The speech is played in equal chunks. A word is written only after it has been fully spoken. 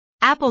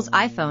Apple's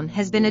iPhone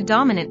has been a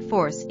dominant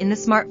force in the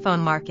smartphone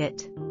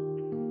market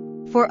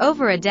for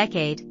over a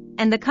decade,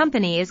 and the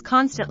company is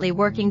constantly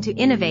working to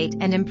innovate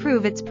and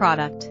improve its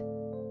product.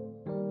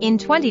 In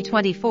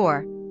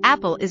 2024,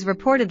 Apple is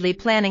reportedly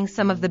planning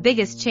some of the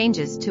biggest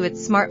changes to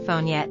its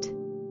smartphone yet.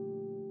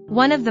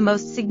 One of the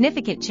most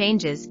significant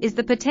changes is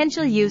the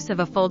potential use of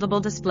a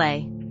foldable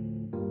display.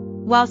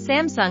 While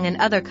Samsung and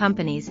other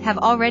companies have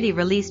already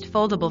released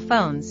foldable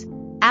phones,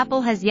 Apple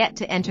has yet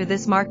to enter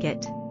this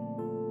market.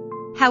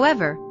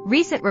 However,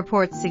 recent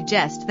reports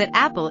suggest that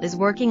Apple is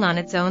working on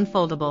its own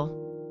foldable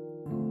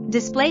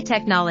display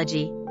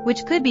technology,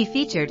 which could be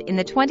featured in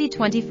the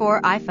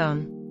 2024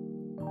 iPhone.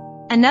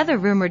 Another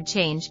rumored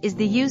change is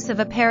the use of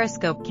a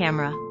periscope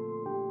camera.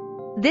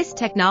 This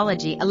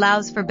technology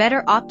allows for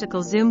better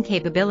optical zoom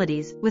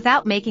capabilities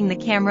without making the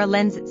camera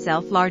lens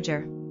itself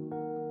larger.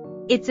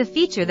 It's a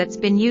feature that's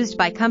been used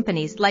by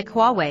companies like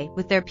Huawei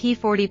with their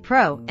P40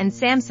 Pro and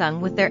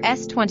Samsung with their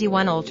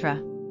S21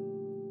 Ultra.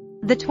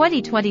 The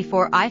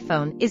 2024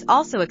 iPhone is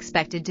also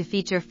expected to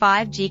feature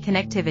 5G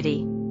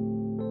connectivity,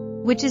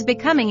 which is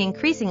becoming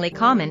increasingly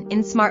common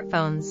in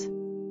smartphones.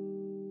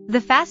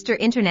 The faster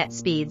internet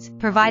speeds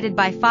provided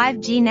by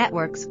 5G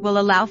networks will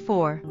allow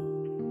for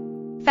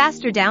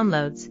faster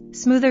downloads,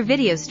 smoother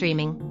video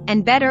streaming,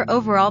 and better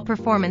overall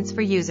performance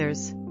for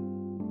users.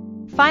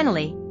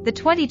 Finally, the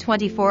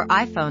 2024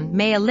 iPhone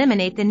may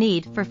eliminate the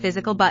need for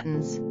physical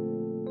buttons.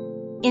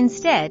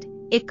 Instead,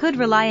 it could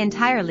rely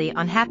entirely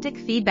on haptic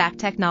feedback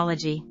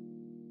technology,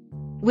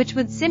 which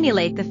would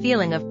simulate the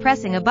feeling of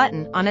pressing a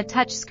button on a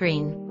touch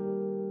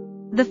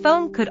screen. The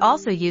phone could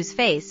also use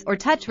face or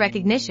touch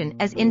recognition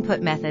as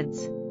input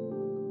methods.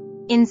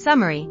 In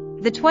summary,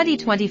 the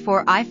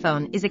 2024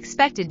 iPhone is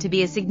expected to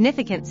be a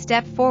significant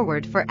step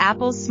forward for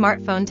Apple's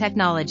smartphone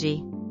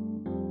technology.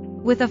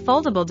 With a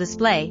foldable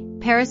display,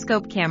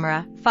 periscope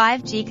camera,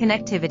 5G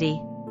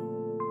connectivity,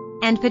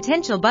 and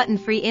potential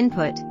button-free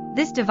input,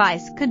 this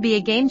device could be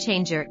a game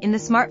changer in the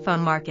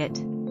smartphone market.